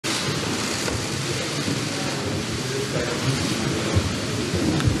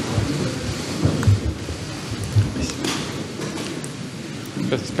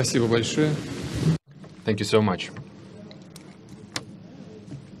Спасибо большое. Thank you so much.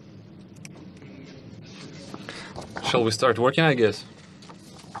 Shall we start working, I guess?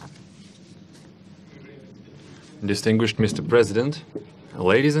 Distinguished Mr. President,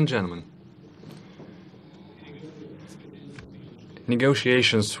 ladies and gentlemen,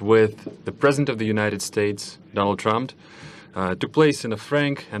 negotiations with the President of the United States, Donald Trump, took place in a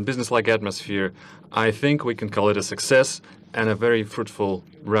frank and business-like atmosphere. I think we can call it a success and a very fruitful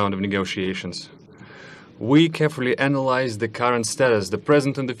round of negotiations. We carefully analyzed the current status, the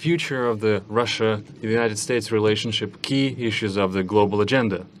present and the future of the Russia-United States relationship, key issues of the global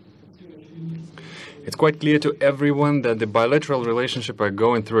agenda. It's quite clear to everyone that the bilateral relationship are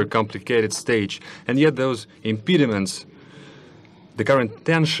going through a complicated stage, and yet those impediments, the current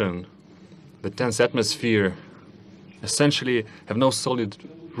tension, the tense atmosphere, essentially have no solid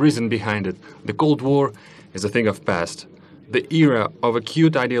reason behind it. The Cold War is a thing of past. The era of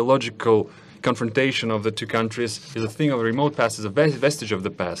acute ideological confrontation of the two countries is a thing of remote past, is a vestige of the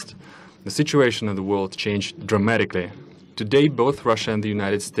past. The situation in the world changed dramatically. Today, both Russia and the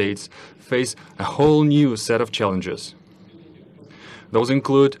United States face a whole new set of challenges. Those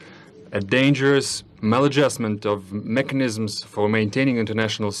include a dangerous maladjustment of mechanisms for maintaining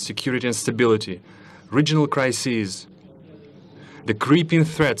international security and stability, regional crises, the creeping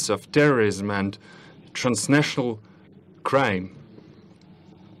threats of terrorism and transnational crime.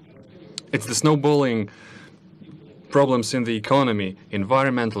 It's the snowballing problems in the economy,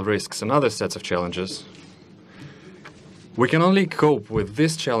 environmental risks, and other sets of challenges. We can only cope with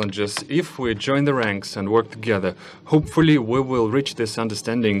these challenges if we join the ranks and work together. Hopefully, we will reach this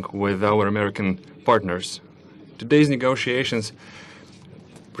understanding with our American partners. Today's negotiations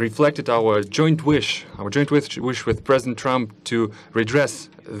reflected our joint wish with President Trump to redress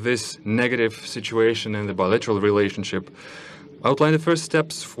this negative situation in the bilateral relationship, outline the first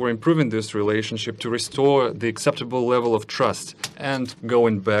steps for improving this relationship to restore the acceptable level of trust and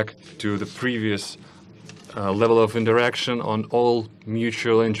going back to the previous level of interaction on all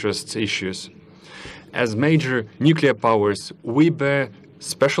mutual interests issues. As major nuclear powers, we bear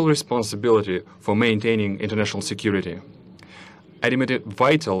special responsibility for maintaining international security. I deem it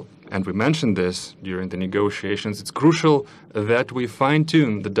vital, and we mentioned this during the negotiations, it's crucial that we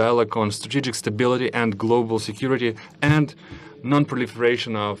fine-tune the dialogue on strategic stability and global security and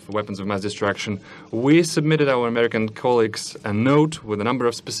non-proliferation of weapons of mass destruction. We submitted our American colleagues a note with a number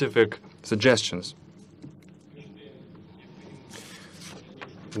of specific suggestions.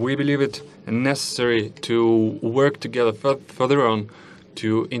 We believe it necessary to work together further on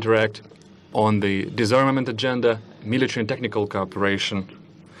to interact on the disarmament agenda, military and technical cooperation.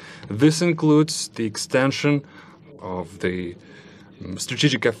 This includes the extension of the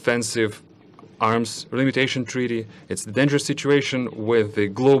strategic offensive arms limitation treaty. It's the dangerous situation with the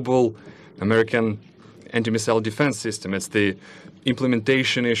global American anti-missile defense system. It's the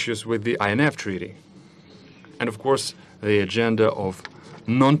implementation issues with the INF treaty. And of course, the agenda of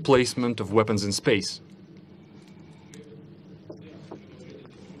non-placement of weapons in space.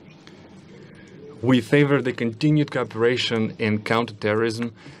 We favor the continued cooperation in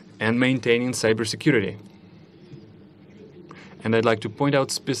counterterrorism and maintaining cybersecurity. And I'd like to point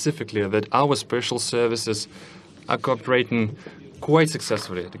out specifically that our special services are cooperating quite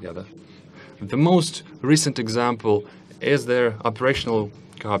successfully together. The most recent example is their operational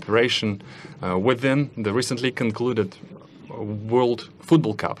cooperation within the recently concluded World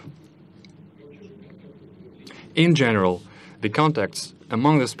Football Cup. In general, the contacts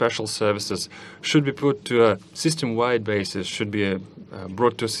among the special services should be put to a system-wide basis, should be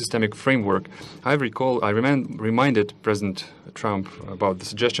brought to a systemic framework. I reminded President Trump about the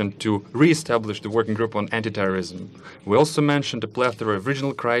suggestion to re-establish the working group on anti-terrorism. We also mentioned a plethora of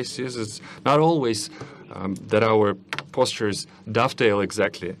regional crises. It's not always that our postures dovetail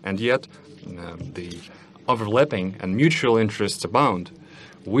exactly, and yet the overlapping and mutual interests abound.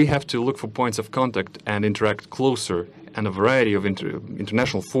 We have to look for points of contact and interact closer and a variety of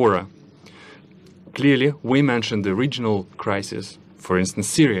international fora. Clearly, we mentioned the regional crisis, for instance,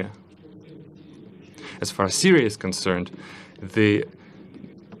 Syria. As far as Syria is concerned, the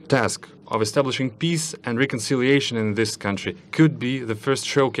task of establishing peace and reconciliation in this country could be the first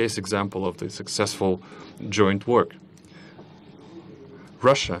showcase example of the successful joint work.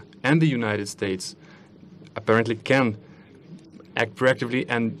 Russia and the United States apparently can act proactively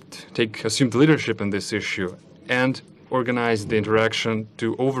and assume the leadership in this issue and organize the interaction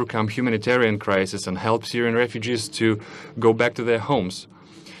to overcome humanitarian crisis and help Syrian refugees to go back to their homes.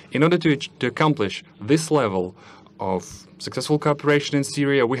 In order to accomplish this level of successful cooperation in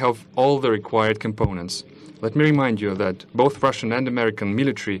Syria, we have all the required components. Let me remind you that both Russian and American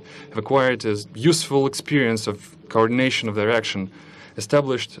military have acquired a useful experience of coordination of their action,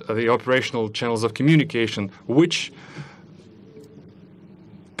 established the operational channels of communication, which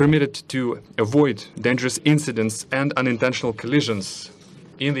permitted to avoid dangerous incidents and unintentional collisions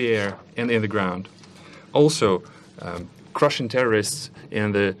in the air and in the ground. Also, crushing terrorists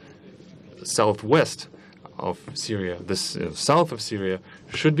in the southwest of Syria, the south of Syria,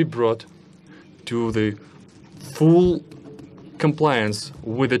 should be brought to the full compliance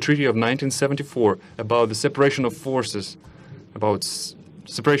with the Treaty of 1974 about the separation of forces,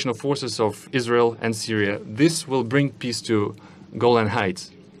 of Israel and Syria. This will bring peace to Golan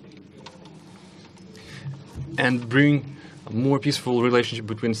Heights and bring a more peaceful relationship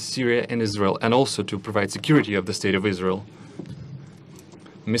between Syria and Israel, and also to provide security of the State of Israel.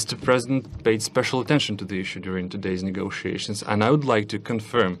 Mr. President paid special attention to the issue during today's negotiations, and I would like to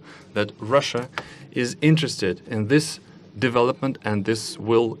confirm that Russia is interested in this development and this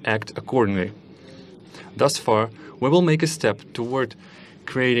will act accordingly. Thus far, we will make a step toward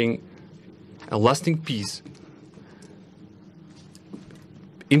creating a lasting peace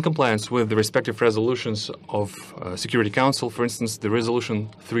in compliance with the respective resolutions of Security Council, for instance, the resolution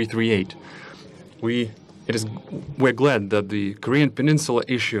 338. We're glad that the Korean Peninsula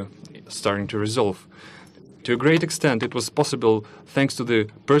issue is starting to resolve. To a great extent, it was possible thanks to the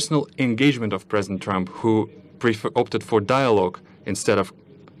personal engagement of President Trump, who opted for dialogue instead of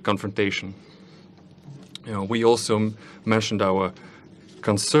confrontation. We also mentioned our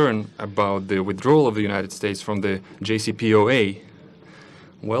concern about the withdrawal of the United States from the JCPOA.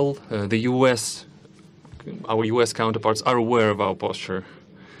 Well, our U.S. counterparts are aware of our posture.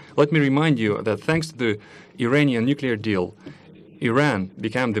 Let me remind you that thanks to the Iranian nuclear deal, Iran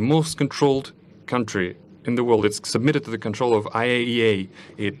became the most controlled country in the world. It's submitted to the control of IAEA.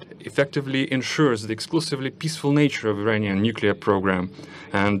 It effectively ensures the exclusively peaceful nature of Iranian nuclear program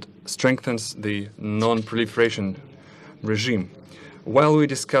and strengthens the non-proliferation regime. While we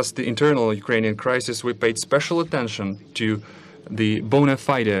discussed the internal Ukrainian crisis, we paid special attention to the bona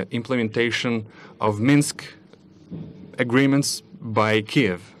fide implementation of Minsk agreements by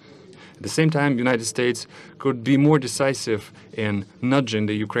Kiev. At the same time, the United States could be more decisive in nudging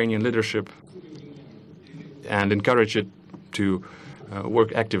the Ukrainian leadership and encourage it to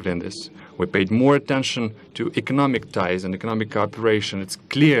work actively in this. We paid more attention to economic ties and economic cooperation. It's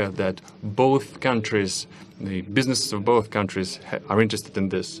clear that both countries, the businesses of both countries, are interested in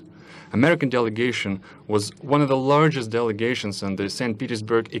this. American delegation was one of the largest delegations in the St.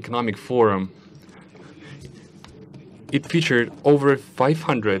 Petersburg Economic Forum. It featured over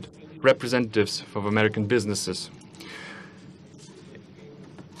 500 representatives of American businesses.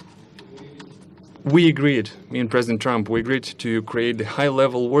 We agreed, me and President Trump, we agreed to create a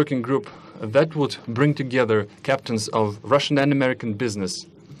high-level working group that would bring together captains of Russian and American business.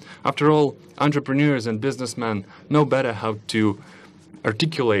 After all, entrepreneurs and businessmen know better how to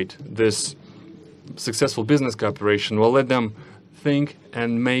articulate this successful business cooperation. We'll let them think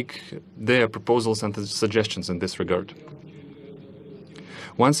and make their proposals and suggestions in this regard.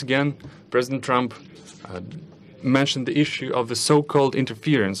 Once again, President Trump mentioned the issue of the so-called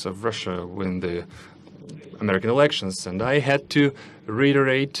interference of Russia in the American elections, and I had to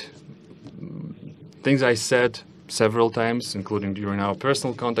reiterate things I said several times, including during our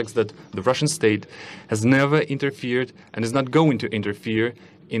personal contacts, that the Russian state has never interfered and is not going to interfere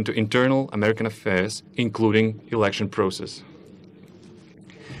into internal American affairs, including election process.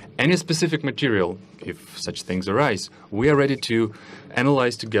 Any specific material, if such things arise, we are ready to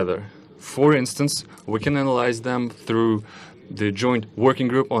analyze together. For instance, we can analyze them through the joint working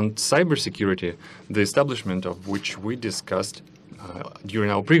group on cybersecurity, the establishment of which we discussed during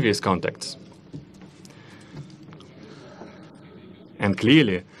our previous contacts. And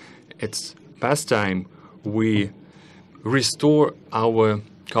clearly, it's past time we restore our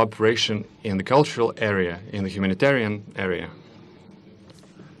cooperation in the cultural area, in the humanitarian area.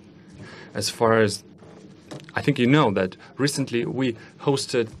 As far as I think you know that recently we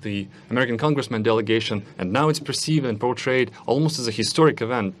hosted the American Congressman delegation, and now it's perceived and portrayed almost as a historic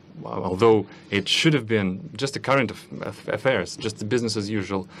event, although it should have been just a current affairs, just the business as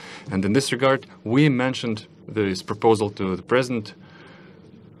usual. And in this regard, we mentioned this proposal to the President.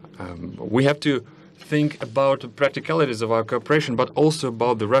 We have to think about the practicalities of our cooperation, but also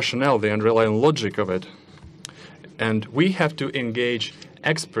about the rationale, the underlying logic of it. And we have to engage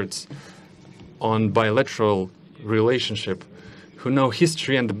experts on bilateral relationship who know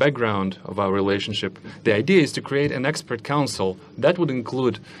history and the background of our relationship. The idea is to create an expert council that would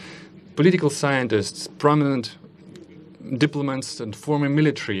include political scientists, prominent diplomats and former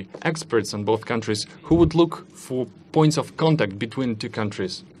military experts on both countries who would look for points of contact between two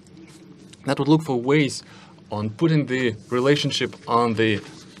countries, that would look for ways on putting the relationship on the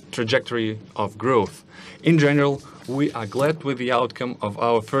trajectory of growth. In general, we are glad with the outcome of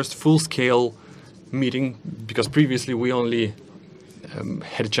our first full-scale meeting, because previously we only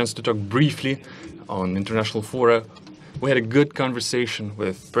had a chance to talk briefly on international fora. We had a good conversation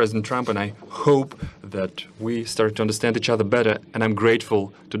with President Trump, and I hope that we start to understand each other better, and I'm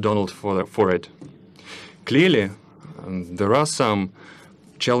grateful to Donald for it. Clearly, there are some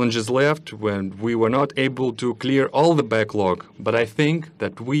challenges left when we were not able to clear all the backlog, but I think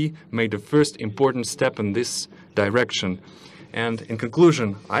that we made the first important step in this direction. And in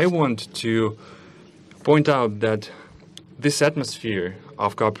conclusion, I want to point out that this atmosphere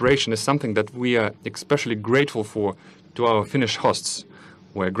of cooperation is something that we are especially grateful for to our Finnish hosts.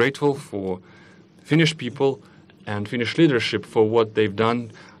 We're grateful for Finnish people and Finnish leadership for what they've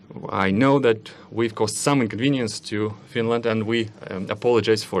done. I know that we've caused some inconvenience to Finland, and we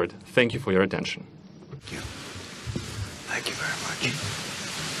apologize for it. Thank you for your attention. Thank you. Thank you very much.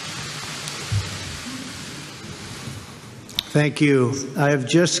 Thank you. I have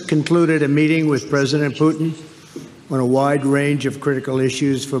just concluded a meeting with President Putin on a wide range of critical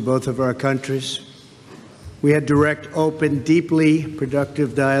issues for both of our countries. We had direct, open, deeply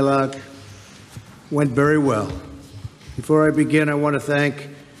productive dialogue. Went very well. Before I begin, I want to thank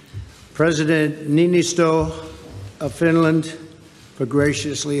President Niinistö of Finland for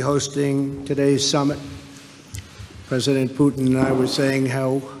graciously hosting today's summit. President Putin and I were saying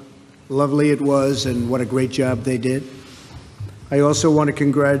how lovely it was and what a great job they did. I also want to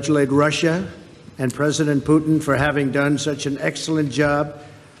congratulate Russia and President Putin for having done such an excellent job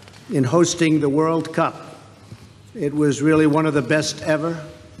in hosting the World Cup. It was really one of the best ever,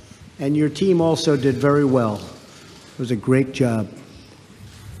 and your team also did very well. It was a great job.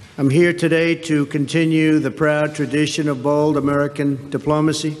 I'm here today to continue the proud tradition of bold American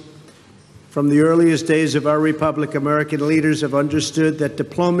diplomacy. From the earliest days of our republic, American leaders have understood that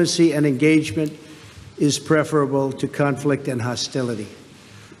diplomacy and engagement is preferable to conflict and hostility.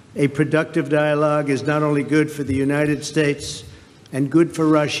 A productive dialogue is not only good for the United States and good for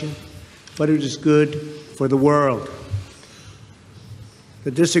Russia, but it is good for the world.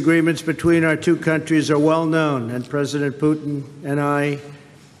 The disagreements between our two countries are well known, and President Putin and I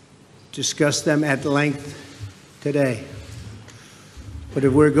discussed them at length today. But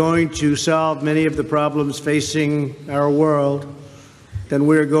if we're going to solve many of the problems facing our world, then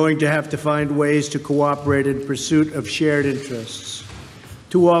we're going to have to find ways to cooperate in pursuit of shared interests.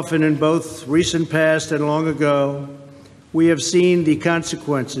 Too often in both recent past and long ago, we have seen the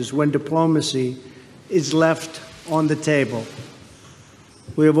consequences when diplomacy is left on the table.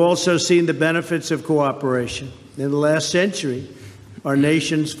 We have also seen the benefits of cooperation. In the last century, our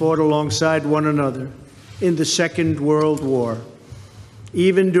nations fought alongside one another in the Second World War.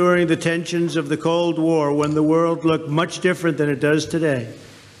 Even during the tensions of the Cold War, when the world looked much different than it does today,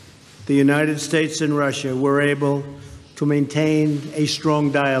 the United States and Russia were able to maintain a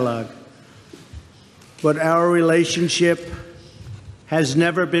strong dialogue. But our relationship has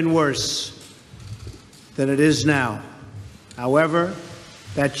never been worse than it is now. However,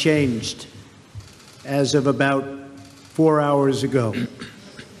 that changed as of about 4 hours ago.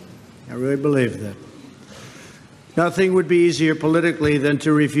 I really believe that. Nothing would be easier politically than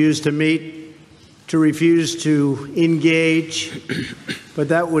to refuse to meet, to refuse to engage, but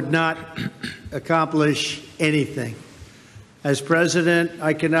that would not accomplish anything. As president,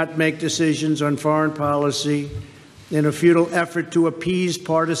 I cannot make decisions on foreign policy in a futile effort to appease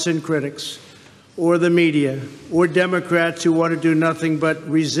partisan critics or the media or Democrats who want to do nothing but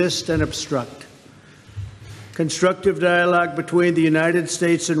resist and obstruct. Constructive dialogue between the United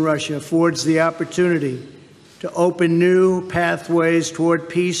States and Russia affords the opportunity to open new pathways toward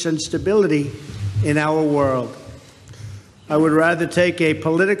peace and stability in our world. I would rather take a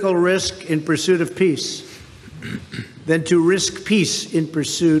political risk in pursuit of peace than to risk peace in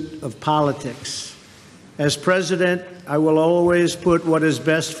pursuit of politics. As president, I will always put what is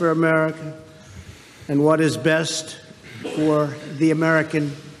best for America and what is best for the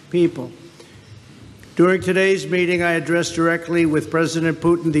American people. During today's meeting, I addressed directly with President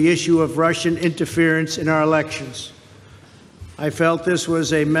Putin the issue of Russian interference in our elections. I felt this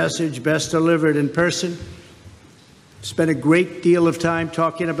was a message best delivered in person. Spent a great deal of time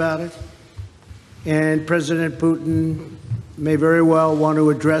talking about it, and President Putin may very well want to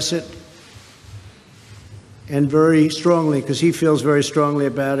address it, and very strongly, because he feels very strongly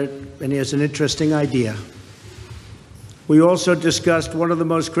about it, and he has an interesting idea. We also discussed one of the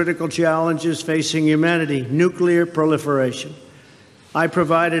most critical challenges facing humanity, nuclear proliferation. I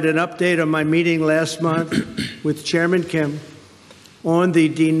provided an update on my meeting last month with Chairman Kim on the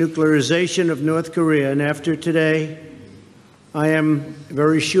denuclearization of North Korea, and after today, I am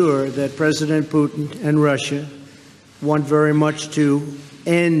very sure that President Putin and Russia want very much to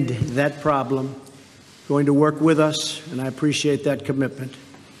end that problem, going to work with us, and I appreciate that commitment.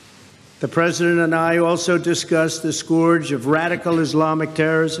 The President and I also discussed the scourge of radical Islamic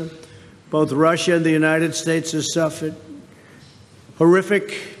terrorism. Both Russia and the United States have suffered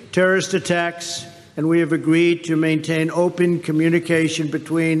horrific terrorist attacks, and we have agreed to maintain open communication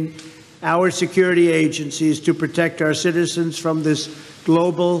between our security agencies to protect our citizens from this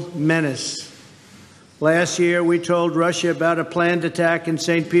global menace. Last year, we told Russia about a planned attack in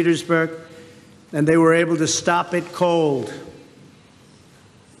St. Petersburg, and they were able to stop it cold.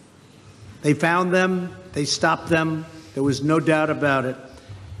 They found them, they stopped them, there was no doubt about it.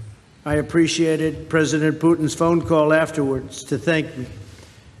 I appreciated President Putin's phone call afterwards to thank me.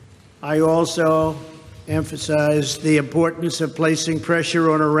 I also emphasized the importance of placing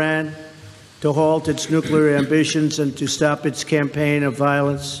pressure on Iran to halt its nuclear ambitions and to stop its campaign of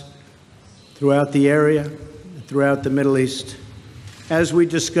violence throughout the area, throughout the Middle East. As we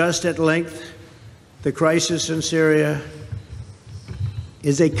discussed at length, the crisis in Syria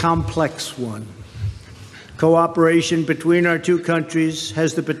is a complex one. Cooperation between our two countries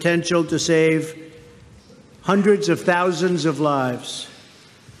has the potential to save hundreds of thousands of lives.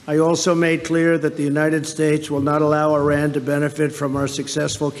 I also made clear that the United States will not allow Iran to benefit from our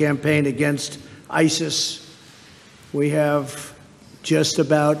successful campaign against ISIS. We have just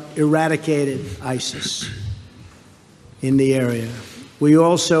about eradicated ISIS in the area. We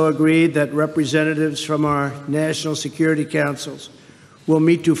also agreed that representatives from our national security councils will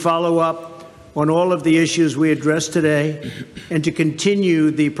meet to follow up on all of the issues we addressed today and to continue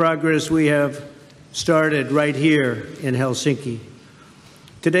the progress we have started right here in Helsinki.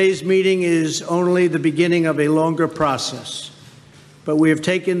 Today's meeting is only the beginning of a longer process, but we have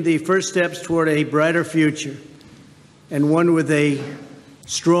taken the first steps toward a brighter future and one with a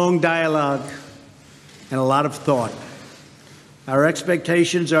strong dialogue and a lot of thought. Our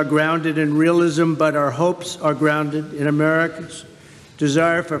expectations are grounded in realism, but our hopes are grounded in America's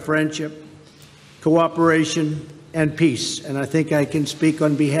desire for friendship, cooperation, and peace. And I think I can speak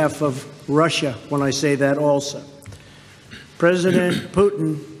on behalf of Russia when I say that also. President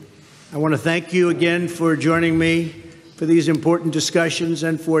Putin, I want to thank you again for joining me for these important discussions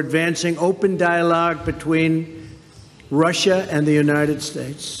and for advancing open dialogue between Russia and the United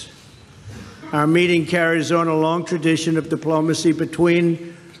States. Our meeting carries on a long tradition of diplomacy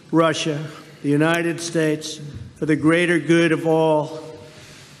between Russia, the United States, for the greater good of all.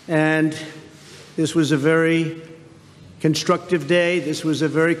 And this was a very constructive day. This was a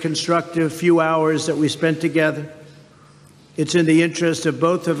very constructive few hours that we spent together. It's in the interest of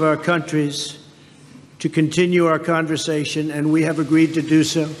both of our countries to continue our conversation, and we have agreed to do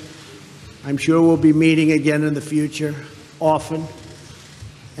so. I'm sure we'll be meeting again in the future, often,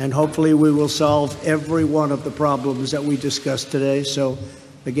 and hopefully we will solve every one of the problems that we discussed today. So,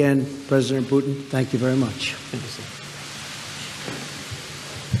 again, President Putin, thank you very much.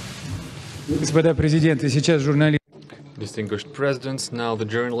 Господа президенты, сейчас журналисты. Distinguished presidents, now the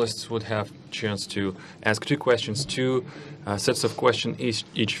journalists would have a chance to ask two questions, two sets of questions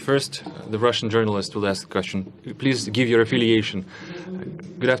each. First, the Russian journalist will ask the question. Please give your affiliation.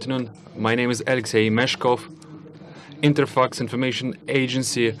 Good afternoon. My name is Alexei Meshkov, Interfax Information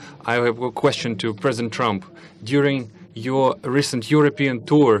Agency. I have a question to President Trump. During your recent European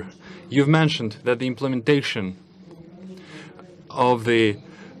tour, you've mentioned that the implementation of the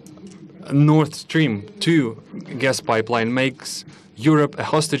Nord Stream 2 gas pipeline makes Europe a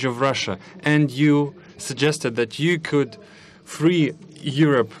hostage of Russia, and you suggested that you could free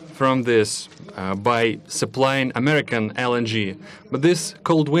Europe from this by supplying American LNG. But this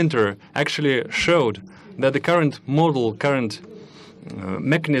cold winter actually showed that the current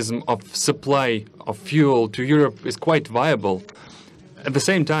mechanism of supply of fuel to Europe is quite viable. At the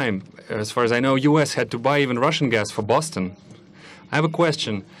same time, as far as I know, US had to buy even Russian gas for Boston. I have a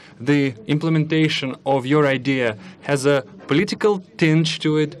question. The implementation of your idea has a political tinge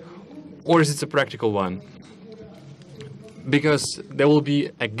to it, or is it a practical one? Because there will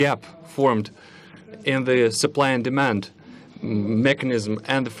be a gap formed in the supply and demand mechanism,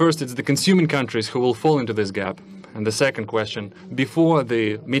 and the first, it's the consuming countries who will fall into this gap. And the second question, before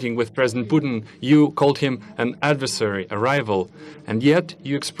the meeting with President Putin, you called him an adversary, a rival, and yet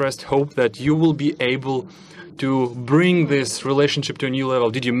you expressed hope that you will be able to bring this relationship to a new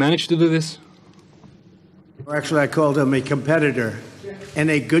level. Did you manage to do this? Actually, I called him a competitor, and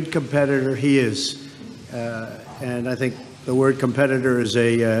a good competitor he is. And I think the word competitor is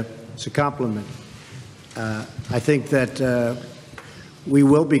it's a compliment. I think that we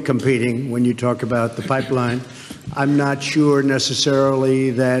will be competing when you talk about the pipeline. I'm not sure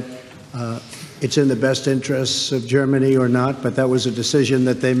necessarily that it's in the best interests of Germany or not, but that was a decision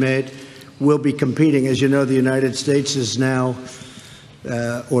that they made. We'll be competing. As you know, the United States is now,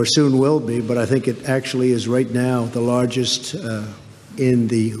 or soon will be, but I think it actually is right now the largest in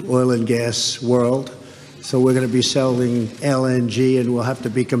the oil and gas world. So we're going to be selling LNG, and we'll have to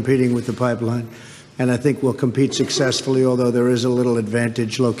be competing with the pipeline. And I think we'll compete successfully, although there is a little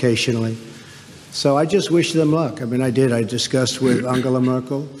advantage locationally. So I just wish them luck. I mean, I did. I discussed with Angela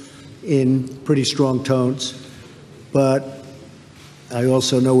Merkel in pretty strong tones, but I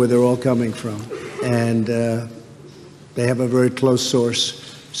also know where they're all coming from. And they have a very close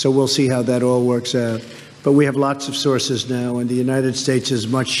source. So we'll see how that all works out. But we have lots of sources now, and the United States is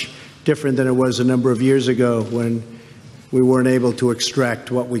much different than it was a number of years ago when we weren't able to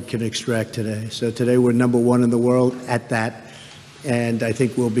extract what we can extract today. So today we're number one in the world at that, and I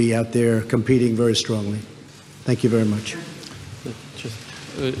think we'll be out there competing very strongly. Thank you very much.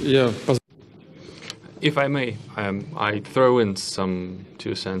 If I may, I throw in some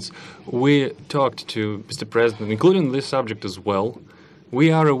 2 cents. We talked to Mr. President, including this subject as well.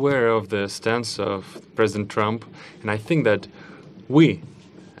 We are aware of the stance of President Trump, and I think that we,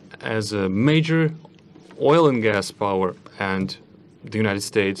 as a major oil and gas power, and the United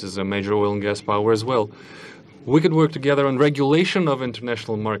States is a major oil and gas power as well, we could work together on regulation of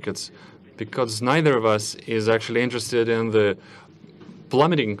international markets, because neither of us is actually interested in the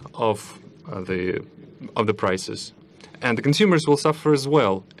plummeting of the prices. And the consumers will suffer as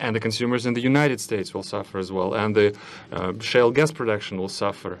well, and the consumers in the United States will suffer as well, and the shale gas production will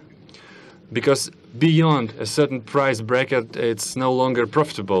suffer. Because beyond a certain price bracket, it's no longer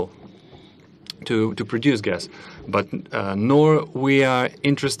profitable to produce gas. But nor we are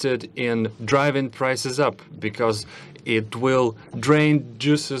interested in driving prices up, because it will drain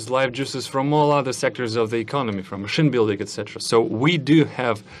juices, life juices from all other sectors of the economy, from machine building, etc. So we do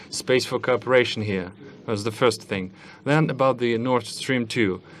have space for cooperation here. That's the first thing. Then about the Nord Stream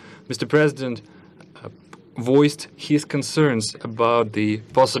 2. Mr. President voiced his concerns about the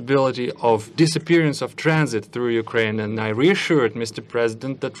possibility of disappearance of transit through Ukraine, and I reassured Mr.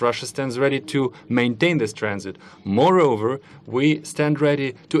 President that Russia stands ready to maintain this transit. Moreover, we stand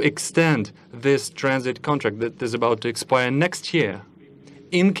ready to extend this transit contract that is about to expire next year,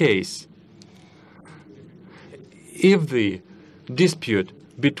 in case if the dispute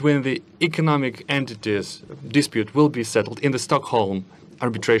between the economic entities will be settled in the Stockholm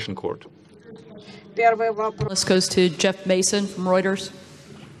Arbitration Court. This goes to Jeff Mason from Reuters.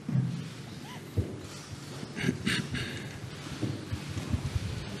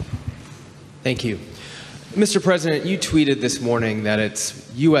 Thank you. Mr. President, you tweeted this morning that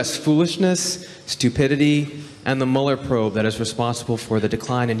it's U.S. foolishness, stupidity, and the Mueller probe that is responsible for the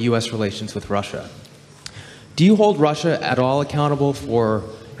decline in U.S. relations with Russia. Do you hold Russia at all accountable for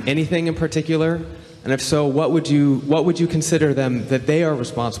anything in particular? And if so, what would you consider them that they are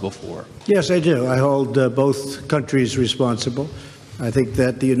responsible for? Yes, I do. I hold both countries responsible. I think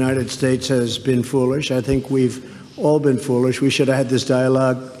that the United States has been foolish. I think we've all been foolish. We should have had this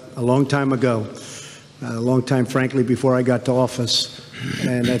dialogue a long time ago, a long time, frankly, before I got to office.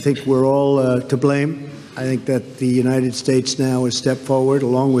 And I think we're all to blame. I think that the United States now has stepped forward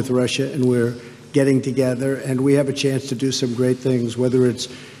along with Russia, and we're getting together, and we have a chance to do some great things, whether it's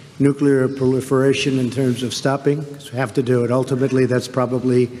nuclear proliferation in terms of stopping. We have to do it. Ultimately, that's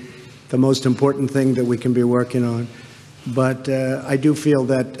probably the most important thing that we can be working on. But I do feel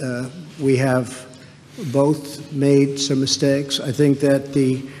that we have both made some mistakes. I think that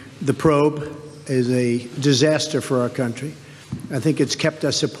the probe is a disaster for our country. I think it's kept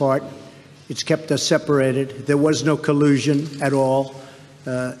us apart. It's kept us separated. There was no collusion at all.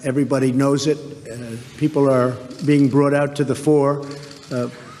 Everybody knows it. People are being brought out to the fore.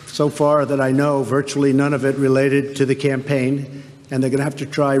 So far that I know, virtually none of it related to the campaign, and they're going to have to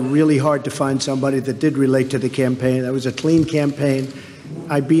try really hard to find somebody that did relate to the campaign. That was a clean campaign.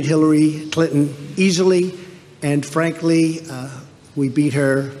 I beat Hillary Clinton easily, and frankly, we beat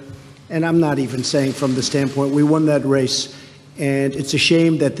her, and I'm not even saying from the standpoint, we won that race, and it's a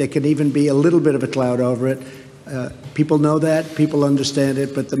shame that there can even be a little bit of a cloud over it. People know that, people understand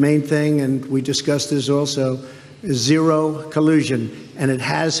it, but the main thing, and we discussed this also, is zero collusion, and it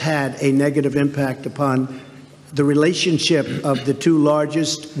has had a negative impact upon the relationship of the two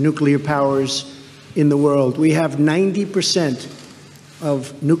largest nuclear powers in the world. We have 90%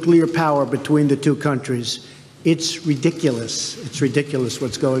 of nuclear power between the two countries. It's ridiculous. It's ridiculous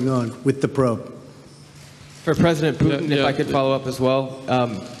what's going on with the probe. For President Putin, if I could follow up as well,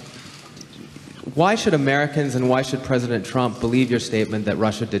 why should Americans and why should President Trump believe your statement that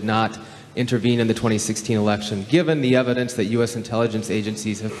Russia did not intervene in the 2016 election, given the evidence that U.S. intelligence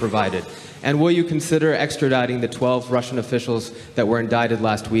agencies have provided? And will you consider extraditing the 12 Russian officials that were indicted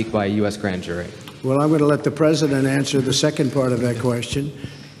last week by a U.S. grand jury? Well, I'm going to let the President answer the second part of that question.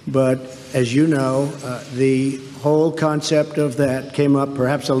 But as you know, the whole concept of that came up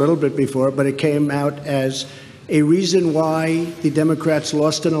perhaps a little bit before, but it came out as a reason why the Democrats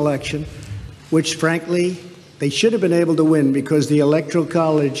lost an election, which, frankly, they should have been able to win because the Electoral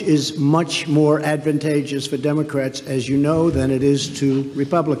College is much more advantageous for Democrats, as you know, than it is to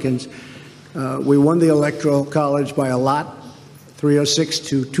Republicans. We won the Electoral College by a lot, 306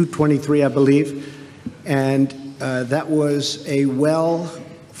 to 223, I believe, and that was a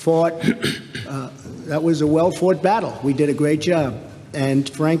well-fought battle. We did a great job, and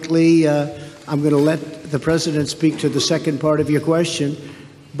frankly, I'm going to let the President speak to the second part of your question.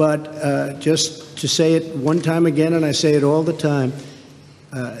 But just to say it one time again, and I say it all the time,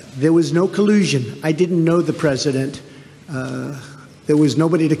 there was no collusion. I didn't know the President. There was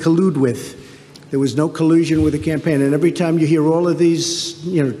nobody to collude with. There was no collusion with the campaign. And every time you hear all of these,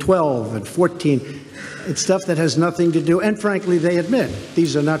 12 and 14, it's stuff that has nothing to do. And frankly, they admit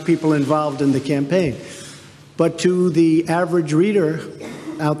these are not people involved in the campaign. But to the average reader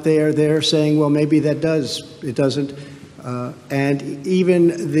out there, they're saying, well, maybe that does. It doesn't. And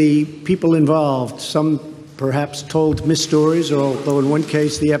even the people involved, some perhaps told misstories, although in one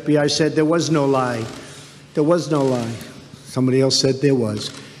case the FBI said there was no lie. There was no lie. Somebody else said there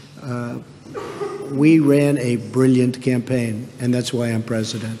was. We ran a brilliant campaign, and that's why I'm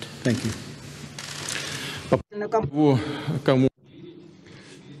president. Thank you.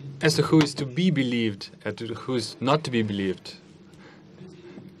 As to who is to be believed and to who is not to be believed,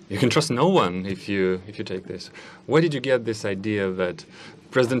 you can trust no one if you take this. Where did you get this idea that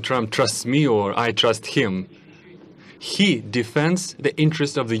President Trump trusts me or I trust him? He defends the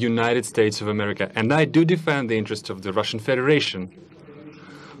interest of the United States of America, and I do defend the interest of the Russian Federation.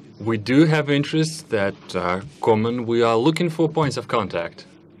 We do have interests that are common. We are looking for points of contact.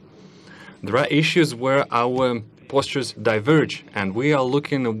 There are issues where our postures diverge, and we are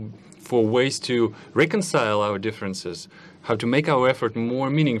looking for ways to reconcile our differences, how to make our effort more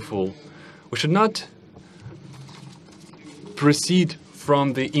meaningful. We should not proceed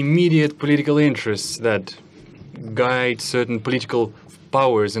from the immediate political interests that guide certain political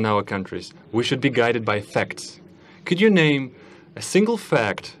powers in our countries. We should be guided by facts. Could you name a single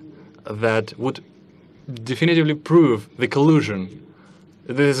fact that would definitively prove the collusion?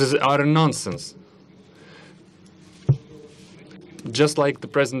 This is utter nonsense. Just like the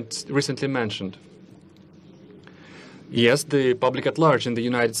President recently mentioned. Yes, the public at large in the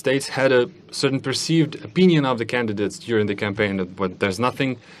United States had a certain perceived opinion of the candidates during the campaign, but there's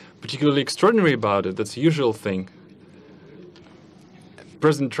nothing particularly extraordinary about it. That's a usual thing.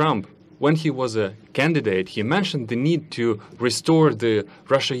 President Trump, when he was a candidate, he mentioned the need to restore the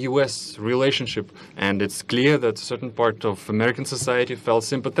Russia-US relationship, and it's clear that a certain part of American society felt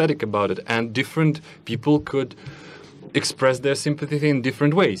sympathetic about it, and different people could express their sympathy in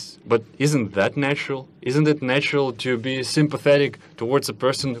different ways. But isn't that natural? Isn't it natural to be sympathetic towards a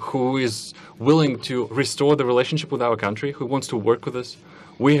person who is willing to restore the relationship with our country, who wants to work with us?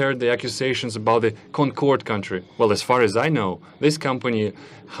 We heard the accusations about the Concord country. Well, as far as I know, this company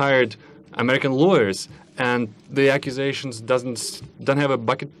hired American lawyers, and the accusations doesn't have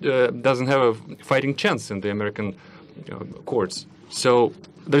a fighting chance in the American courts. So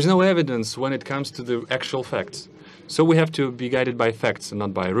there's no evidence when it comes to the actual facts. So we have to be guided by facts and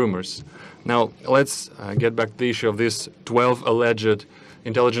not by rumors. Now, let's get back to the issue of these 12 alleged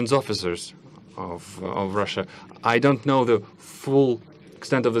intelligence officers of Russia. I don't know the full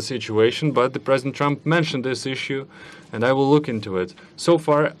extent of the situation, but the President Trump mentioned this issue, and I will look into it. So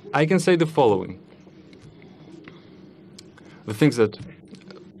far, I can say the following. The things that,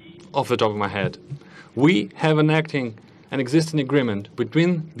 off the top of my head, we have an existing agreement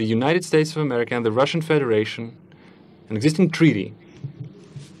between the United States of America and the Russian Federation, an existing treaty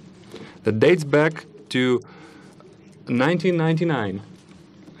that dates back to 1999,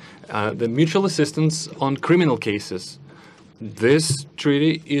 the mutual assistance on criminal cases. This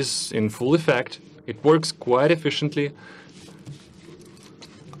treaty is in full effect. It works quite efficiently.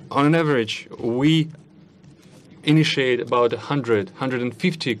 On an average, we initiate about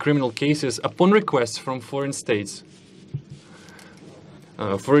 150 criminal cases upon requests from foreign states.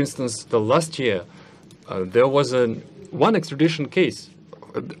 For instance, the last year, there was one extradition case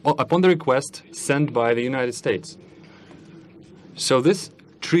upon the request sent by the United States. So this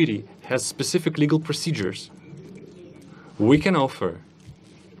treaty has specific legal procedures. We can offer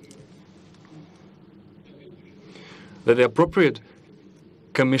that the appropriate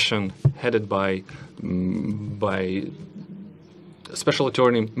commission headed by Special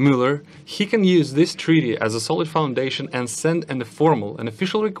Attorney Mueller, he can use this treaty as a solid foundation and send an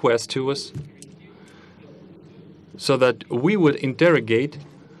official request to us so that we would interrogate,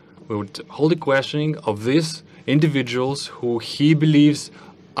 we would hold a questioning of these individuals who he believes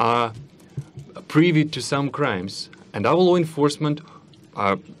are privy to some crimes. And our law enforcement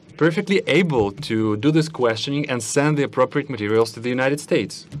are perfectly able to do this questioning and send the appropriate materials to the United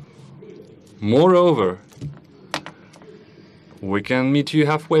States. Moreover, we can meet you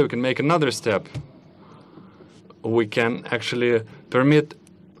halfway, we can make another step. We can actually permit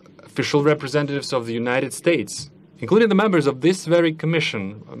official representatives of the United States, including the members of this very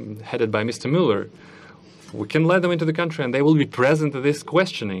commission headed by Mr. Mueller, we can let them into the country and they will be present at this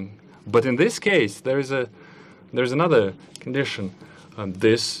questioning. But in this case, there's another condition.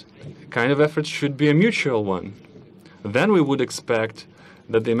 This kind of effort should be a mutual one. Then we would expect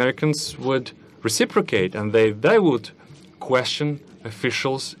that the Americans would reciprocate and they would question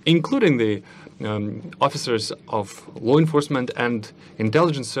officials, including the officers of law enforcement and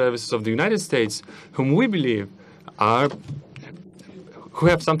intelligence services of the United States, whom we believe who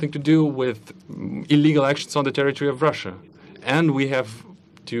have something to do with illegal actions on the territory of Russia. And we have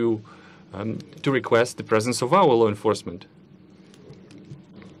to request the presence of our law enforcement.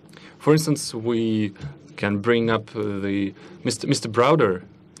 For instance, we can bring up Mr. Browder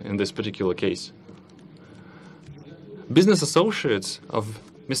in this particular case. Business associates of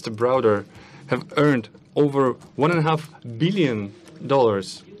Mr. Browder have earned over $1.5 billion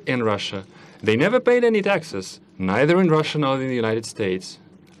in Russia. They never paid any taxes, neither in Russia nor in the United States.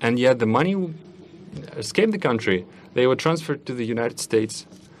 And yet the money escaped the country. They were transferred to the United States.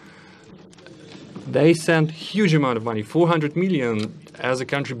 They sent huge amount of money, $400 million, as a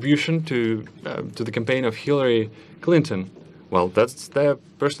contribution to the campaign of Hillary Clinton. Well, that's their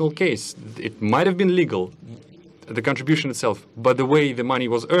personal case. It might have been legal, the contribution itself, but the way the money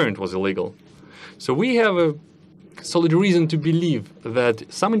was earned was illegal. So we have a solid reason to believe that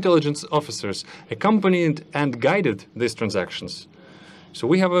some intelligence officers accompanied and guided these transactions. So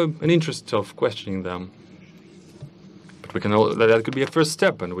we have an interest of questioning them. But we can that could be a first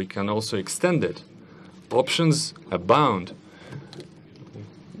step, and we can also extend it. Options abound,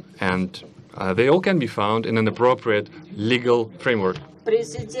 and they all can be found in an appropriate legal framework.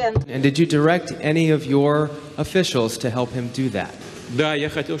 And did you direct any of your officials to help him do that? Да, я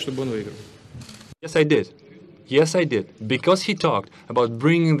хотел, чтобы он выиграл. Yes, I did. Yes, I did. Because he talked about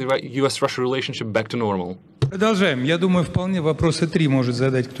bringing the US-Russia relationship back to normal. Продолжаем. Я думаю, вполне вопросы 3 может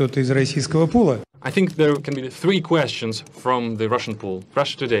задать кто-то из российского пула. I think there can be 3 questions from the Russian pool.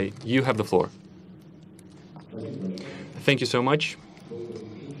 Russia Today, you have the floor. Thank you so much.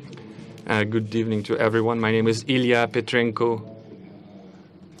 Good evening to everyone. My name is Ilya Petrenko,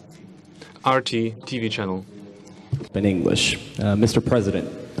 RT TV channel. In English. Mr. President,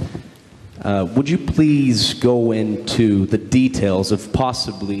 would you please go into the details of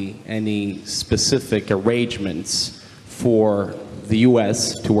possibly any specific arrangements for the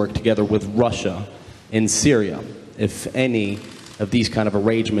U.S. to work together with Russia in Syria, if any of these kind of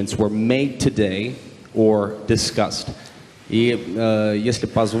arrangements were made today or discussed? И, если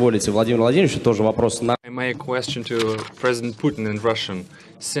позволите, Владимир Владимирович, тоже вопрос на... My question to President Putin in Russian.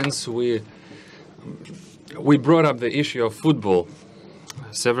 Since we brought up the issue of football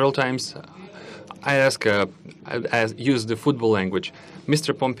several times, I used the football language.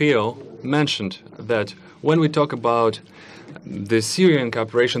 Mr. Pompeo mentioned that when we talk about the Syrian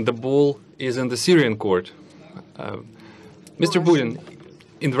cooperation, the ball is in the Syrian court. Mr. Putin,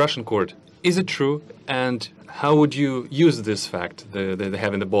 in the Russian court, is it true? And how would you use this fact, the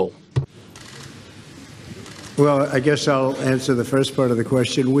having the ball? Well, I guess I'll answer the first part of the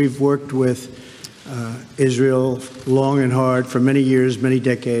question. We've worked with Israel long and hard for many years, many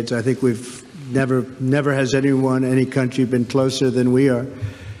decades. I think we've never has any country been closer than we are.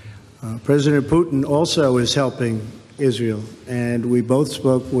 President Putin also is helping Israel, and we both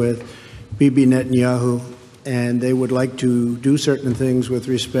spoke with Bibi Netanyahu, and they would like to do certain things with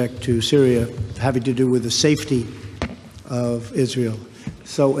respect to Syria, having to do with the safety of Israel.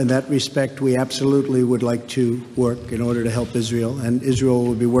 So in that respect, we absolutely would like to work in order to help Israel, and Israel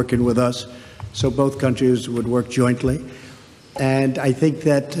will be working with us. So both countries would work jointly. And I think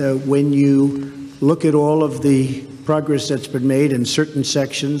that when you look at all of the progress that's been made in certain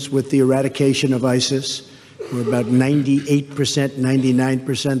sections with the eradication of ISIS, We're about 98%,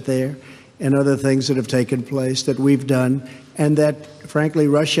 99% there, and other things that have taken place that we've done, and that, frankly,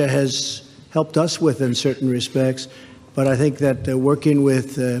 Russia has helped us with in certain respects. But I think that working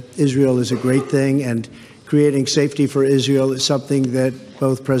with Israel is a great thing, and creating safety for Israel is something that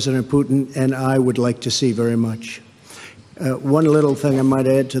both President Putin and I would like to see very much. One little thing I might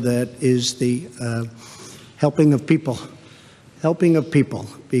add to that is the helping of people. Helping of people,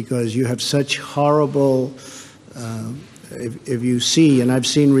 because you have such horrible, if you see, and I've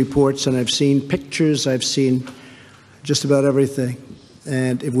seen reports and I've seen pictures, I've seen just about everything.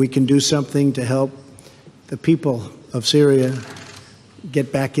 And if we can do something to help the people of Syria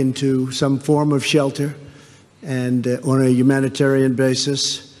get back into some form of shelter and on a humanitarian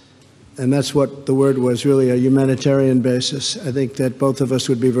basis, and that's what the word was, really, a humanitarian basis, I think that both of us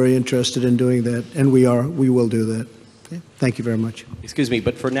would be very interested in doing that, and we will do that. Okay? Thank you very much. Excuse me,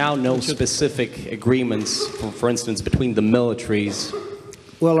 but for now, no specific agreements, for instance, between the militaries?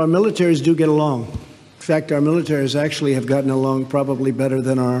 Well, our militaries do get along. In fact, our militaries actually have gotten along probably better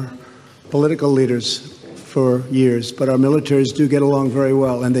than our political leaders for years, but our militaries do get along very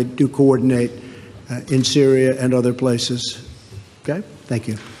well, and they do coordinate in Syria and other places. Okay? Thank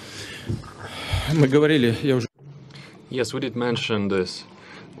you. Yes, we did mention this.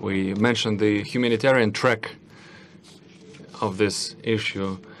 We mentioned the humanitarian track of this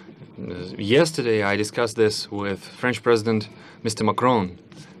issue. Yesterday, I discussed this with French President Mr. Macron,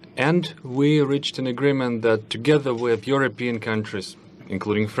 and we reached an agreement that together with European countries,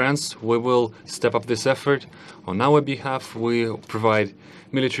 including France, we will step up this effort. On our behalf, we provide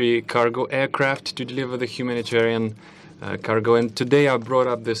military cargo aircraft to deliver the humanitarian cargo. And today I brought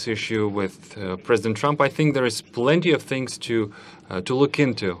up this issue with President Trump. I think there is plenty of things to look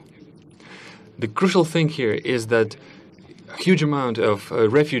into. The crucial thing here is that a huge amount of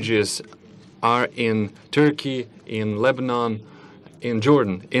refugees are in Turkey, in Lebanon, in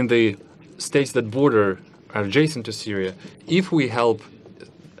Jordan, in the states that border are adjacent to Syria. If we help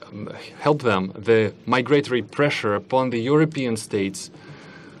them, the migratory pressure upon the European states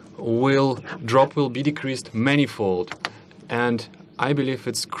will be decreased manifold. And I believe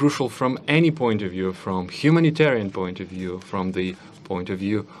it's crucial from any point of view, from humanitarian point of view, from the point of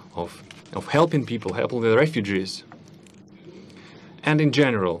view of helping people, helping the refugees. And in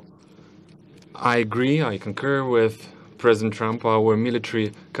general, I agree, I concur with President Trump. Our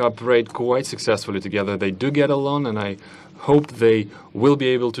military cooperate quite successfully together. They do get along, and I hope they will be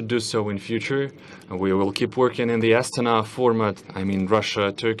able to do so in future. We will keep working in the Astana format, I mean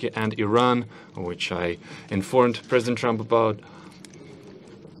Russia, Turkey and Iran, which I informed President Trump about.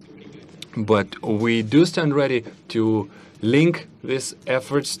 But we do stand ready to link these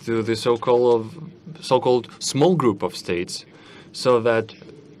efforts to the so-called small group of states, so that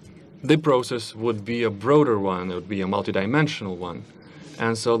the process would be a broader one, it would be a multidimensional one,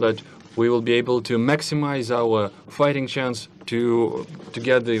 and so that we will be able to maximize our fighting chance to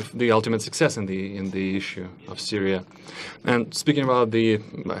get the ultimate success in the issue of Syria. And speaking about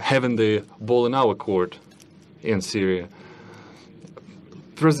having the ball in our court in Syria,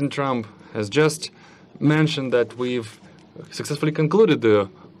 President Trump has just mentioned that we've successfully concluded the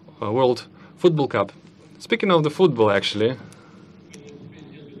World Football Cup. Speaking of the football, actually,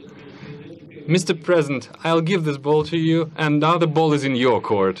 Mr. President, I'll give this ball to you, and now the ball is in your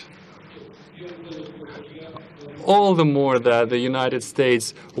court. All the more that the United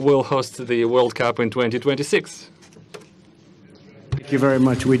States will host the World Cup in 2026. Thank you very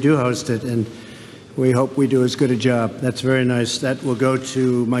much. We do host it, and we hope we do as good a job. That's very nice. That will go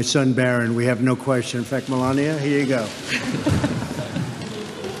to my son, Barron. We have no question. In fact, Melania, here you go.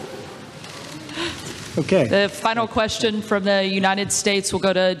 Okay. The final question from the United States will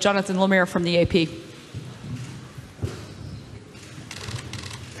go to Jonathan Lemire from the AP.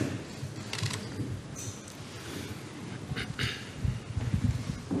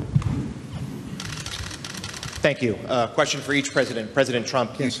 Thank you. Question for each president. President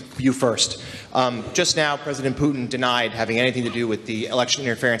Trump, yes. You first. Just now, President Putin denied having anything to do with the election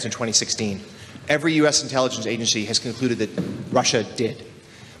interference in 2016. Every U.S. intelligence agency has concluded that Russia did.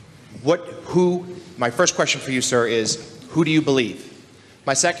 My first question for you, sir, is who do you believe?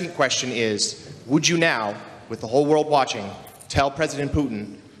 My second question is, would you now, with the whole world watching, tell President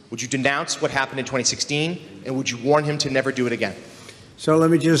Putin, would you denounce what happened in 2016, and would you warn him to never do it again? So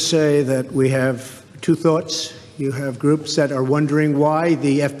let me just say that we have two thoughts. You have groups that are wondering why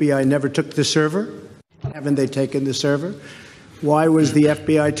the FBI never took the server. Haven't they taken the server? Why was the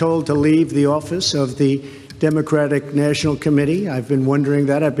FBI told to leave the office of the Democratic National Committee? I've been wondering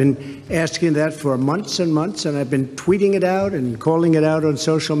that. I've been asking that for months and months, and I've been tweeting it out and calling it out on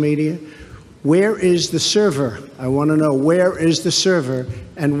social media. Where is the server? I want to know, where is the server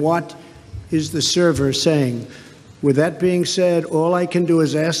and what is the server saying? With that being said, all I can do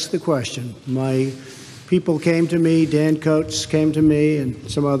is ask the question. My people came to me, Dan Coates came to me and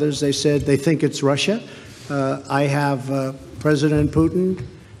some others. They said they think it's Russia. I have President Putin.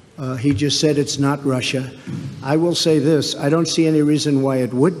 He just said it's not Russia. I will say this. I don't see any reason why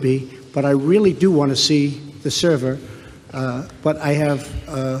it would be, but I really do want to see the server. But I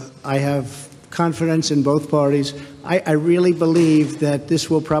have confidence in both parties. I really believe that this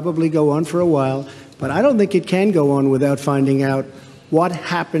will probably go on for a while, but I don't think it can go on without finding out what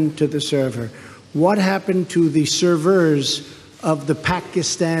happened to the server. What happened to the servers of the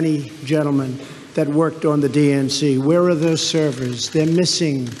Pakistani gentleman that worked on the DNC? Where are those servers? They're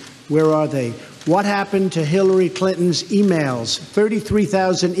missing. Where are they? What happened to Hillary Clinton's emails?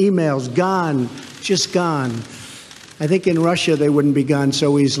 33,000 emails, gone, just gone. I think in Russia they wouldn't be gone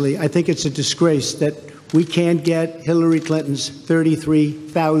so easily. I think it's a disgrace that we can't get Hillary Clinton's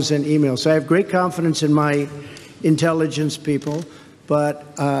 33,000 emails. So I have great confidence in my intelligence people, but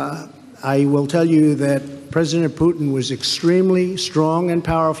I will tell you that President Putin was extremely strong and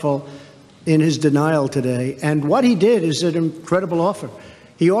powerful in his denial today. And what he did is an incredible offer.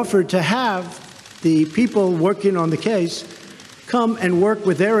 He offered to have the people working on the case come and work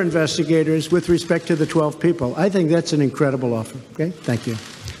with their investigators with respect to the 12 people. I think that's an incredible offer. Okay? Thank you.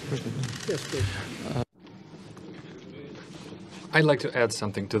 Yes, please. I'd like to add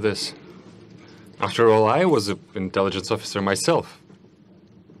something to this. After all, I was an intelligence officer myself.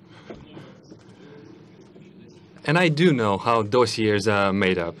 And I do know how dossiers are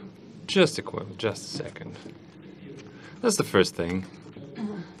made up. Just a second. That's the first thing.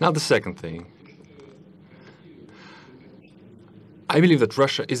 Now the second thing. I believe that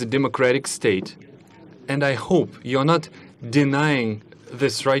Russia is a democratic state, and I hope you're not denying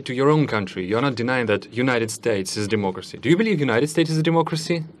this right to your own country. You're not denying that United States is a democracy. Do you believe United States is a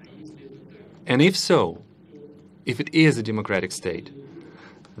democracy? And if so, if it is a democratic state,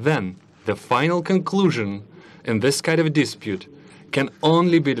 then the final conclusion in this kind of a dispute can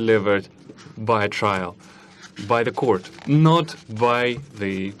only be delivered by a trial, by the court, not by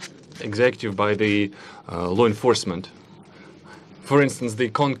the executive, by the law enforcement. For instance, the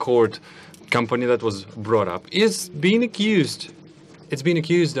Concord company that was brought up is being accused. It's been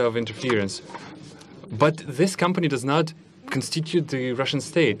accused of interference. But this company does not constitute the Russian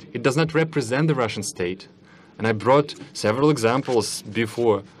state. It does not represent the Russian state. And I brought several examples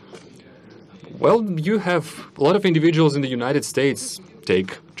before. Well, you have a lot of individuals in the United States.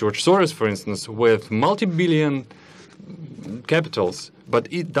 Take George Soros, for instance, with multi-billion capitals. But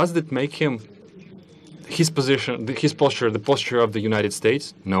does that make him, his position, his posture, the posture of the United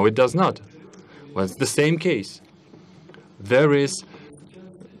States? No, it does not. Well, it's the same case. There is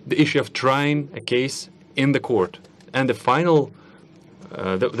the issue of trying a case in the court. And the final,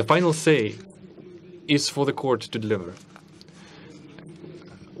 the final say is for the court to deliver.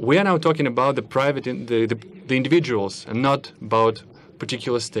 We are now talking about the private, the individuals, and not about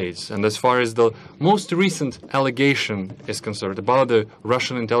particular states. And as far as the most recent allegation is concerned about the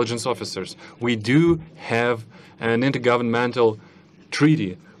Russian intelligence officers, we do have an intergovernmental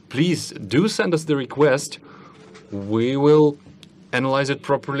treaty. Please do send us the request. We will analyze it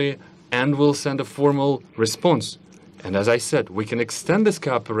properly and we'll send a formal response. And as I said, we can extend this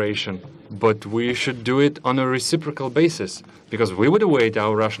cooperation, but we should do it on a reciprocal basis, because we would await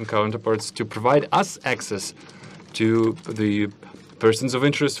our Russian counterparts to provide us access to the persons of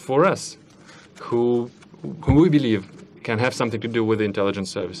interest for us, who we believe can have something to do with the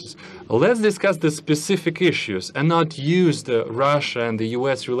intelligence services. Let's discuss the specific issues and not use the Russia and the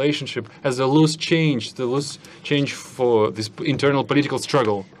US relationship as a loose change, for this internal political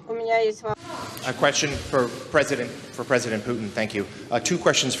struggle. A question for President Putin. Thank you. Two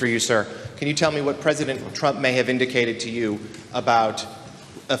questions for you, sir. Can you tell me what President Trump may have indicated to you about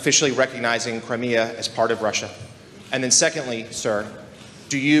officially recognizing Crimea as part of Russia? And then secondly, sir,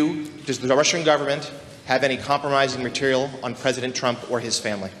 does the Russian government have any compromising material on President Trump or his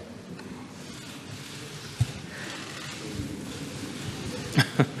family?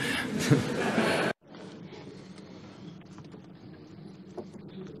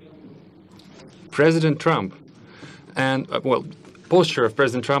 President Trump and, posture of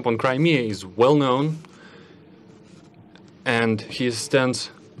President Trump on Crimea is well known, and he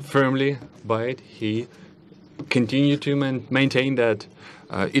stands firmly by it. He continued to maintain that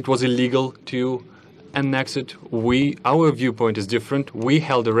it was illegal to annex it. Our viewpoint is different. We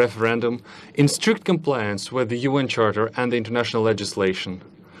held a referendum in strict compliance with the UN Charter and the international legislation.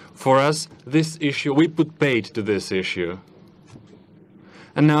 For us, this issue, we put paid to this issue.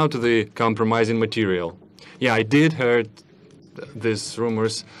 And now to the compromising material. Yeah, I did heard these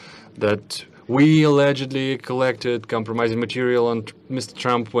rumors that we allegedly collected compromising material on Mr.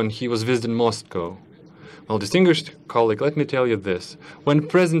 Trump when he was visiting Moscow. Well, distinguished colleague, let me tell you this. When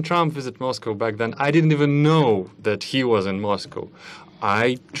President Trump visited Moscow back then, I didn't even know that he was in Moscow.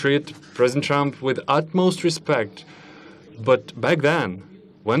 I treat President Trump with utmost respect. But back then,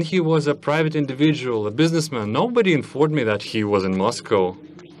 when he was a private individual, a businessman, nobody informed me that he was in Moscow.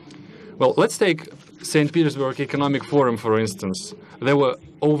 Well, let's take St. Petersburg Economic Forum, for instance. There were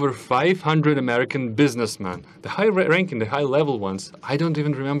over 500 American businessmen, the high-ranking, the high-level ones. I don't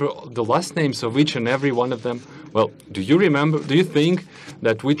even remember the last names of each and every one of them. Well, do you think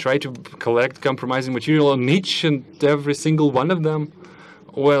that we try to collect compromising material on each and every single one of them?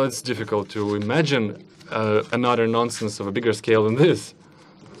 Well, it's difficult to imagine another nonsense of a bigger scale than this.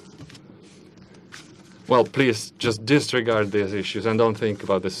 Well, please, just disregard these issues and don't think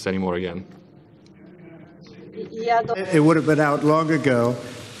about this anymore again. It would have been out long ago.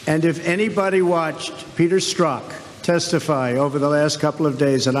 And if anybody watched Peter Strzok testify over the last couple of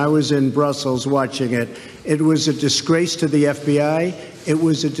days, and I was in Brussels watching it, it was a disgrace to the FBI. It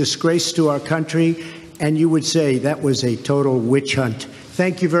was a disgrace to our country. And you would say that was a total witch hunt.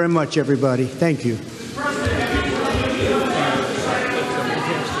 Thank you very much, everybody. Thank you.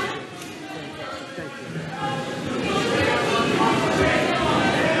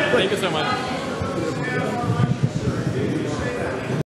 Thank you so much.